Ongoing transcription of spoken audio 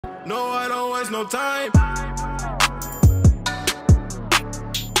No, I don't waste no time.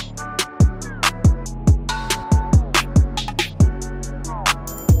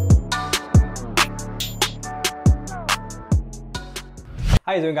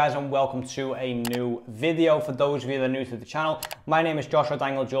 How you doing, guys, and welcome to a new video. For those of you that are new to the channel, my name is Joshua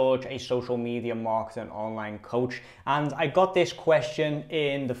Dangle George, a social media marketing online coach, and I got this question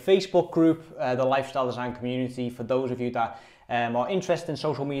in the Facebook group, the Lifestyle Design Community. For those of you that are interested in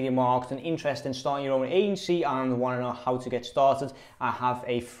social media marketing, interested in starting your own agency and want to know how to get started, I have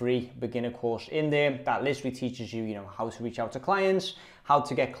a free beginner course in there that literally teaches you, how to reach out to clients, how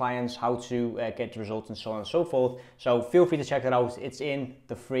to get clients, how to get results, and so on and so forth. So feel free to check that out. It's in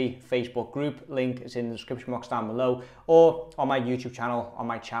the free Facebook group. Link is in the description box down below, or on my YouTube channel, on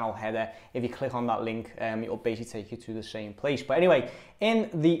my channel header. If you click on that link, it will basically take you to the same place. But anyway, in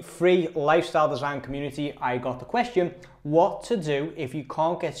the free Lifestyle Design Community, I got the question, what to do if you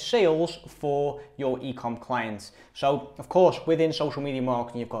can't get sales for your e-com clients. So of course, within social media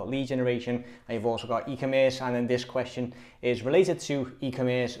marketing, you've got lead generation, and you've also got e-commerce, and then this question is related to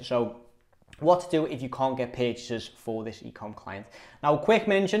e-commerce. So what to do if you can't get purchases for this e-com client. Now, quick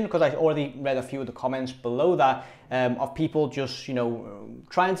mention, because I already read a few of the comments below that, of people just,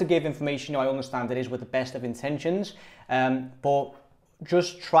 trying to give information. I understand it is with the best of intentions, but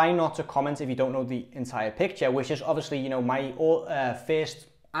just try not to comment if you don't know the entire picture, which is obviously, my first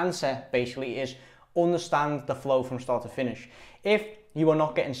answer basically is understand the flow from start to finish. If you are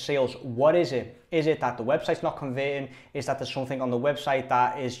not getting sales, what is it? Is it that the website's not converting? Is that there's something on the website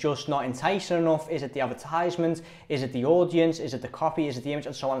that is just not enticing enough? Is it the advertisement? Is it the audience? Is it the copy? Is it the image?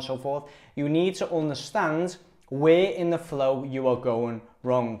 And so on and so forth. You need to understand where in the flow you are going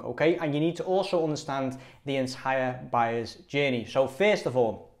wrong, okay? And you need to also understand the entire buyer's journey. So first of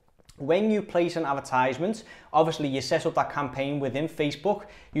all, when you place an advertisement, obviously you set up that campaign within Facebook.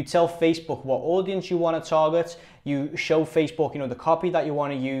 You tell Facebook what audience you want to target. You show Facebook, the copy that you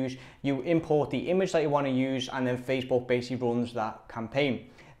want to use. You import the image that you want to use, and then Facebook basically runs that campaign.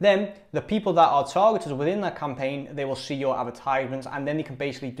 Then the people that are targeted within that campaign, they will see your advertisements, and then they can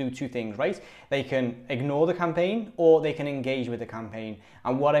basically do two things, right? They can ignore the campaign, or they can engage with the campaign.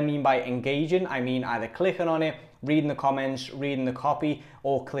 And what I mean by engaging, I mean either clicking on it, reading the comments, reading the copy,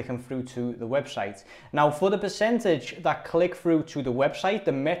 or clicking through to the website. Now, for the percentage that click through to the website,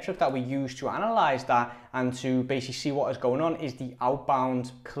 the metric that we use to analyze that and to basically see what is going on is the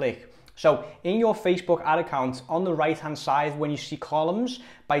outbound click. So in your Facebook ad account, on the right hand side, when you see columns,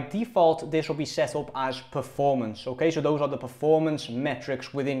 by default, this will be set up as performance. Okay, so those are the performance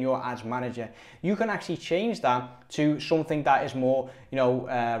metrics within your ads manager. You can actually change that to something that is more,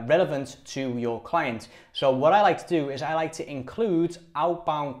 relevant to your client. So what I like to do is I like to include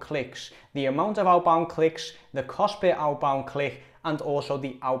outbound clicks, the amount of outbound clicks, the cost per outbound click, and also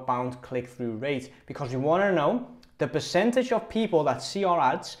the outbound click-through rate, because we want to know the percentage of people that see our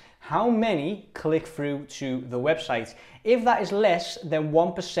ads, how many click through to the website. If that is less than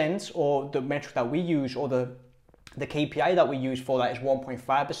 1%, or the metric that we use, or the KPI that we use for that is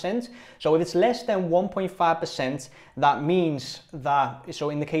 1.5%. So if it's less than 1.5%, that means that, so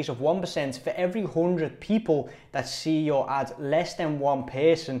in the case of 1%, for every 100 people that see your ad, less than one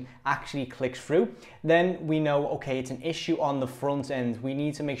person actually clicks through, then we know, okay, it's an issue on the front end. We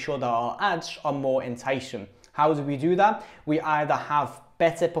need to make sure that our ads are more enticing. How do we do that? We either have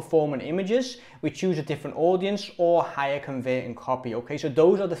better performing images, we choose a different audience, or higher converting copy. Okay, so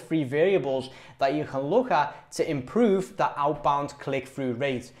those are the three variables that you can look at to improve the outbound click-through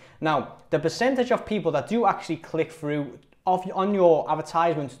rate. Now, the percentage of people that do actually click through on your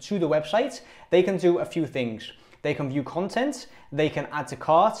advertisement to the website, they can do a few things. They can view content, they can add to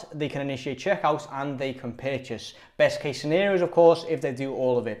cart, they can initiate checkout, and they can purchase. Best case scenarios, of course, if they do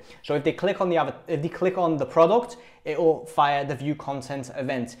all of it. So if they click on the product, it will fire the view content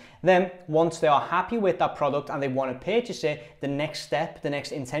event. Then once they are happy with that product and they want to purchase it, the next step, the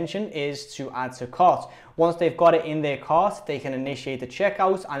next intention is to add to cart. Once they've got it in their cart, they can initiate the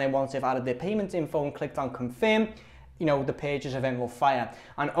checkout, and then once they've added their payment info and clicked on confirm, the purchase event will fire.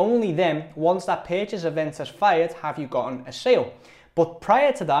 And only then, once that purchase event has fired, have you gotten a sale. But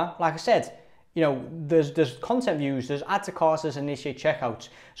prior to that, like I said, there's content views, there's add to cart, there's initiate checkout.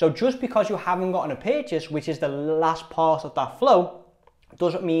 So just because you haven't gotten a purchase, which is the last part of that flow,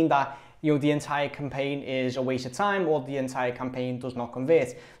 doesn't mean that the entire campaign is a waste of time, or the entire campaign does not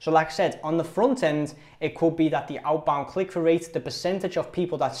convert. So like I said, on the front end, it could be that the outbound click-through rate, the percentage of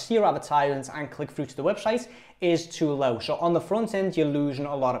people that see your advertisements and click through to the website, is too low. So on the front end, you're losing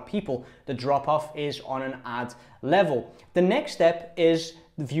a lot of people. The drop-off is on an ad level. The next step is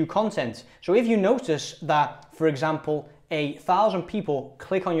view content. So if you notice that, for example, 1,000 people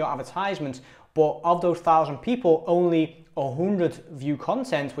click on your advertisement, but of those 1,000 people, only 100 view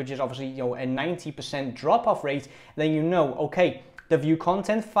content, which is obviously, you know, a 90% drop-off rate, then you know, okay, the view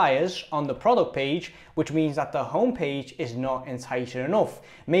content fires on the product page, which means that the home page is not enticing enough.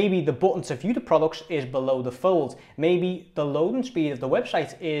 Maybe the button to view the products is below the fold. Maybe the loading speed of the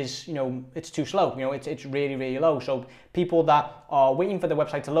website is, you know, it's too slow. You know, it's really, really low. So people that are waiting for the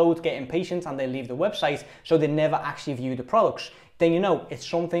website to load get impatient and they leave the website, so they never actually view the products. Then you know it's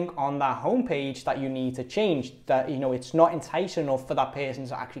something on that home page that you need to change, that, you know, it's not enticing enough for that person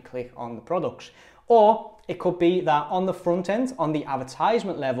to actually click on the products. Or it could be that on the front end, on the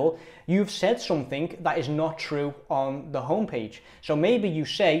advertisement level, you've said something that is not true on the homepage. So maybe you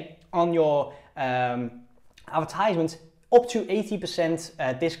say on your advertisement, up to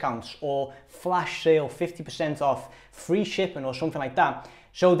 80% discounts, or flash sale, 50% off, free shipping, or something like that.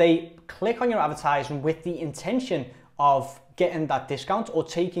 So they click on your advertisement with the intention of getting that discount or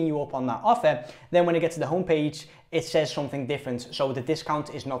taking you up on that offer. Then when it gets to the homepage, it says something different. So the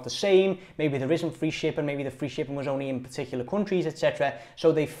discount is not the same. Maybe there isn't free shipping. Maybe the free shipping was only in particular countries, etc.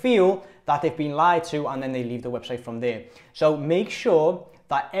 So they feel that they've been lied to, and then they leave the website from there. So make sure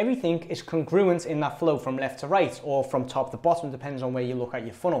that everything is congruent in that flow from left to right, or from top to bottom, depends on where you look at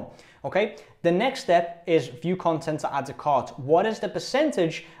your funnel. Okay, the next step is view content to add to cart. What is the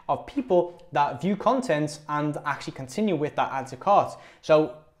percentage of people that view content and actually continue with that add to cart?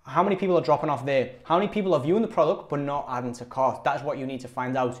 So how many people are dropping off there? How many people are viewing the product but not adding to cart? That's what you need to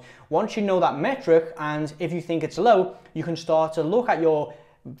find out. Once you know that metric, and if you think it's low, you can start to look at your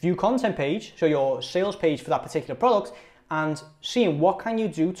view content page, so your sales page for that particular product, and seeing what can you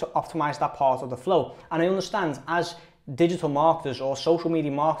do to optimize that part of the flow. And I understand, as digital marketers or social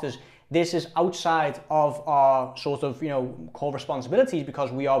media marketers, this is outside of our sort of, you know, core responsibilities,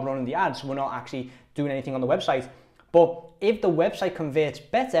 because we are running the ads. We're not actually doing anything on the website. But if the website converts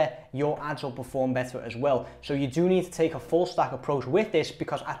better, your ads will perform better as well. So you do need to take a full stack approach with this,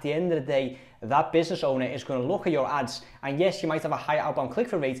 because at the end of the day, that business owner is going to look at your ads, and yes, you might have a high outbound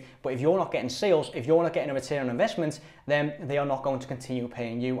click-through rate, but if you're not getting sales, if you're not getting a return on investment, then they are not going to continue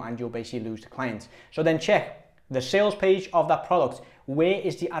paying you, and you'll basically lose the client. So then check the sales page of that product. Where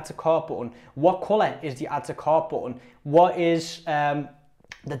is the add to cart button? What color is the add to cart button? What is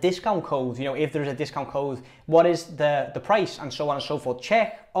the discount code? You know, if there is a discount code, what is the price, and so on and so forth.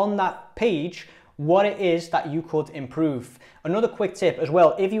 Check on that page what it is that you could improve. Another quick tip as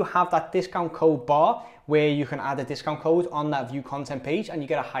well, if you have that discount code bar where you can add a discount code on that view content page and you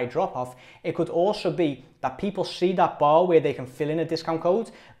get a high drop off, it could also be that people see that bar where they can fill in a discount code,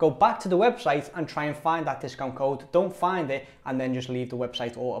 go back to the website and try and find that discount code, don't find it, and then just leave the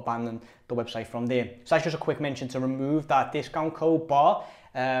website or abandon the website from there. So that's just a quick mention to remove that discount code bar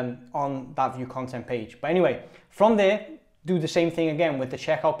on that view content page. But anyway, from there, do the same thing again with the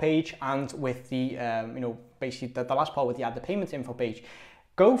checkout page and with the, you know, basically the last part with the add the payment info page.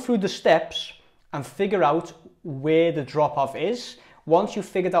 Go through the steps and figure out where the drop off is. Once you've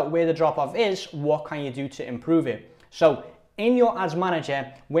figured out where the drop off is, what can you do to improve it? So in your ads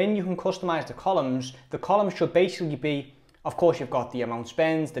manager, when you can customize the columns should basically be, of course, you've got the amount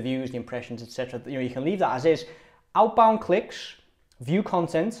spent, the views, the impressions, etc. You know, you can leave that as is. Outbound clicks, view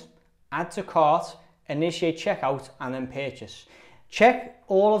content, add to cart, initiate checkout, and then purchase. Check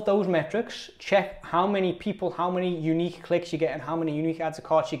all of those metrics. Check how many people, how many unique clicks you're getting, how many unique add to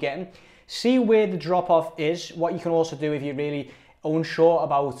carts you're getting. See where the drop off is. What you can also do if you're really unsure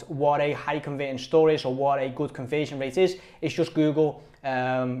about what a high converting store is or what a good conversion rate is just Google, you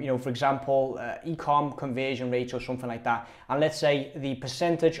know, for example, e-com conversion rates or something like that. And let's say the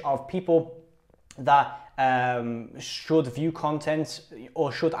percentage of people that should view content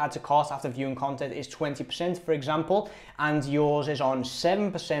or should add to cart after viewing content is 20%, for example, and yours is on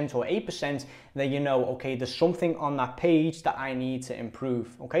 7% or 8%, then you know, okay, there's something on that page that I need to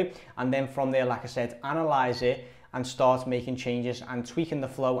improve, okay? And then from there, like I said, analyze it and start making changes and tweaking the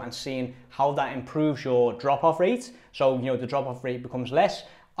flow and seeing how that improves your drop-off rate. So, you know, the drop-off rate becomes less,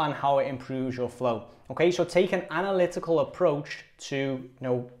 and how it improves your flow. Okay, so take an analytical approach to, you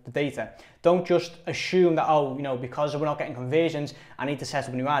know, the data. Don't just assume that, oh, you know, because we're not getting conversions, I need to set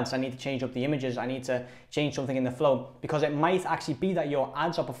up new ads, I need to change up the images, I need to change something in the flow, because it might actually be that your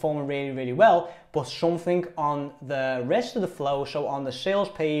ads are performing really, really well, but something on the rest of the flow, so on the sales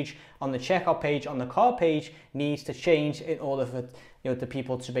page, on the checkout page, on the cart page, needs to change in order for, you know, the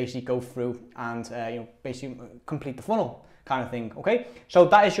people to basically go through and you know, basically complete the funnel. kind of thing, okay? So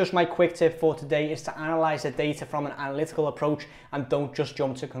that is just my quick tip for today, is to analyze the data from an analytical approach and don't just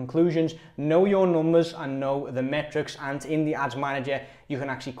jump to conclusions. Know your numbers and know the metrics, and in the Ads Manager, you can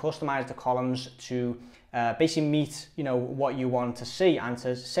actually customize the columns to basically meet, you know, what you want to see, and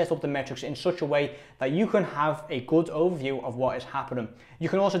to set up the metrics in such a way that you can have a good overview of what is happening. You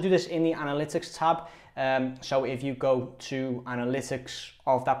can also do this in the analytics tab. So if you go to analytics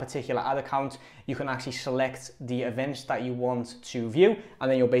of that particular ad account, you can actually select the events that you want to view, and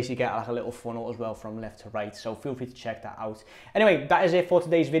then you'll basically get like a little funnel as well from left to right. So feel free to check that out. Anyway, that is it for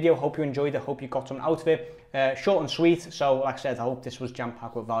today's video. Hope you enjoyed it. Hope you got something out of it. Short and sweet. So like I said, I hope this was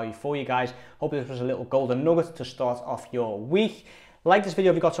jam-packed with value for you guys. Hope this was a little golden nugget to start off your week. Like this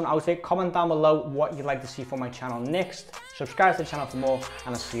video if you got something out of it. Comment down below what you'd like to see from my channel next. Subscribe to the channel for more,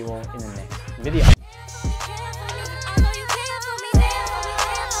 and I'll see you all in the next video.